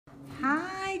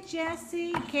at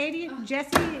Jessey.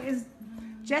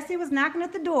 Jessey was knocking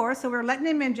at the door, so we're letting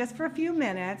him in just for a few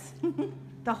minutes.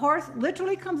 The horse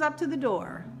literally comes up to the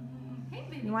door. Hey,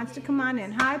 baby. He wants to come on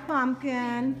in. Hi,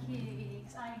 Pumpkin.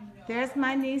 Cakes, I know. There's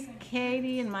my niece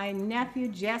Katie and my nephew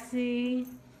Jessey.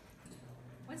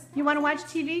 What's that? You want to watch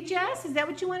TV, Jess? Is that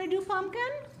what you want to do, Pumpkin?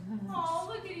 Oh,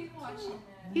 look at he's watching it.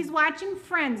 He's watching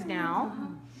Friends now.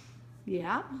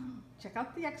 Yeah. Check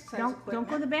out the exercise Don't equipment.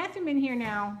 go to the bathroom in here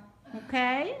now.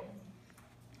 Okay?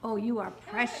 Oh, you are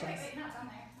precious. Wait, not down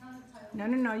there. Not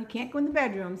on the toilet. No, you can't go in the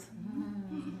bedrooms.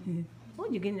 Oh,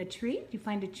 you're getting a treat? You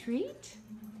find a treat?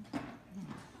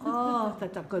 Oh,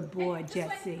 such a good boy,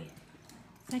 Jessey.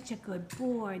 Such a good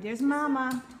boy. There's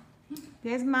Mama.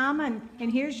 There's Mama,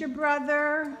 and here's your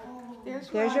brother.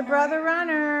 There's your brother,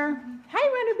 Runner. Hi,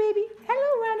 Runner, baby.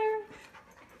 Hello, Runner.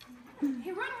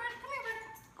 Hey, run, come here, Runner.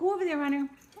 Go over there, Runner.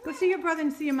 Go see your brother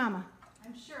and see your mama.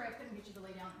 I'm sure I couldn't get you to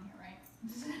lay down in here,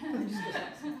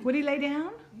 right? Would he lay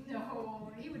down?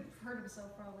 No, he would hurt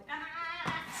himself probably.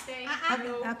 Stay.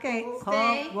 Okay.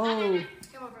 Stay. Oh, whoa.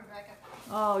 Come over, Rebecca.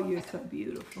 Oh, you're so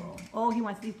beautiful. Oh, he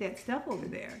wants to eat that stuff over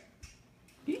there.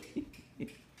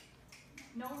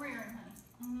 No rearing,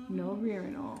 honey. No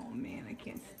rearing. Oh, man, I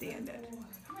can't stand it.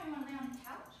 Come on, you want to lay on the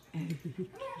couch? Come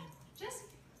here, Jessey.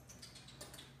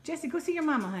 Jessey, go see your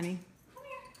mama, honey. Come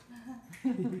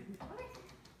here.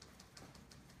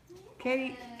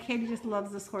 Katie just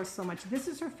loves this horse so much. This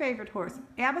is her favorite horse.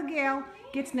 Abigail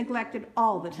gets neglected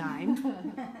all the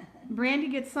time. Brandy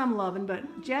gets some loving,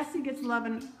 but Jessey gets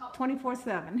loving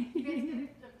 24/7.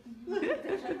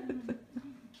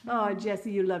 Oh,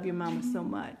 Jessey, you love your mama so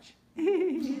much.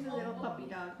 He's a little puppy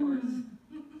dog horse.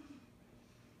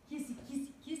 Kissy.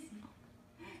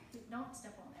 Don't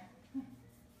step on there.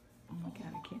 Oh my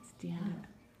God, I can't stand it.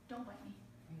 Don't bite me.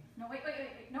 No, wait.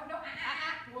 No.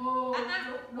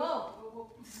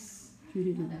 Whoa.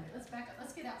 Let's back up.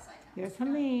 Let's get outside now. There's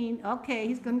Helene. Okay,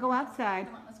 he's gonna go outside.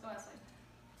 Come on, let's go outside.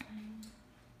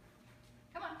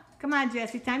 Come on. Come on,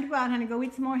 Jessey, time to go out, honey. Go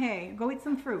eat some more hay. Go eat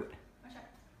some fruit. Watch out.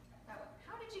 That way.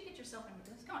 How did you get yourself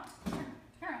into this? Come on.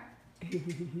 Turn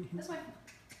around. This way.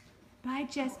 Bye,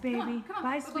 Jess, baby. Come on.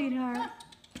 Bye, Go, go. sweetheart. Come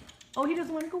Oh, he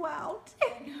doesn't want to go out.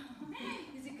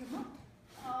 Is it good?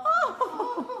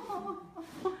 Oh.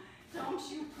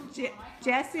 Don't you poop on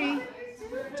my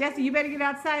Jessey, you better get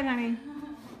outside, honey.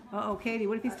 Uh-oh, Katie,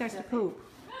 what if he starts to poop?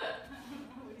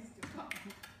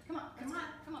 Come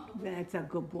on. That's a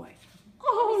good boy. He's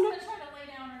Oh, gonna try to lay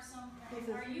down or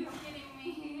something. Are you kidding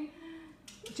me?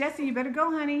 look. Jessey, you better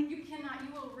go, honey. You cannot.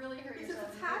 You will really hurt It's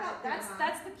yourself. hot out there, Mom.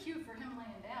 That's the cue for him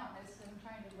laying down. Is him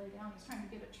trying to lay down. He's trying to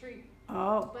get a treat.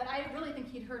 Oh, But I really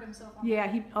think he'd hurt himself. On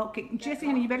yeah, okay. Jessey,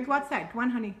 honey, you better go outside. Go on,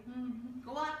 honey.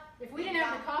 Go on. If we didn't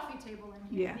have the coffee table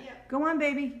in here, Yeah. Go on,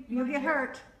 baby. You'll get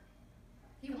hurt.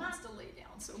 he wants to lay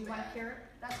down so Do you bad. want a carrot?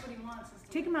 That's what he wants. Is to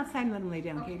Take him outside and let him lay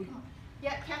down, Okay, Katie. come on.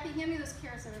 Yeah, Kathy, hand me those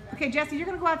carrots that are back. Okay, Jessey, you're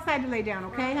going to go outside to lay down,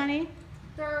 okay, honey?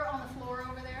 They're on the floor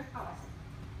over there. Oh,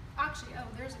 Actually,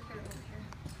 there's a carrot over here.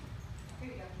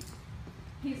 here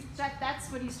you go. That's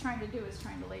what he's trying to do, is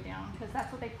trying to lay down, because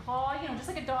that's what they call, just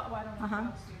like a dog. Well, I don't know if Uh-huh.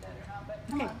 dogs do that or not, but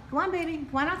come Okay, on. go on, baby.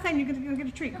 Go on outside and you're going to get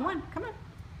a treat. Come on, come on.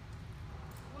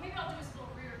 Well, maybe I'll do his little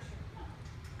rear treat.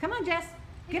 Come on, Jess.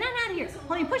 Get on out of here.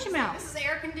 Honey, push him out. This is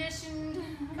air conditioned.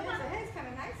 Come on. The head's kind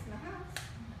of nice in the house.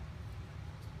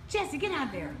 Jessey, get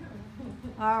out there.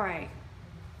 All right.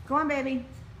 Go on, baby.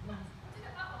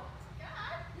 Uh-oh,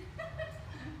 God.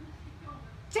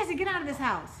 Jessey, get out of this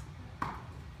house.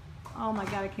 Oh, my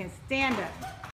God, I can't stand it.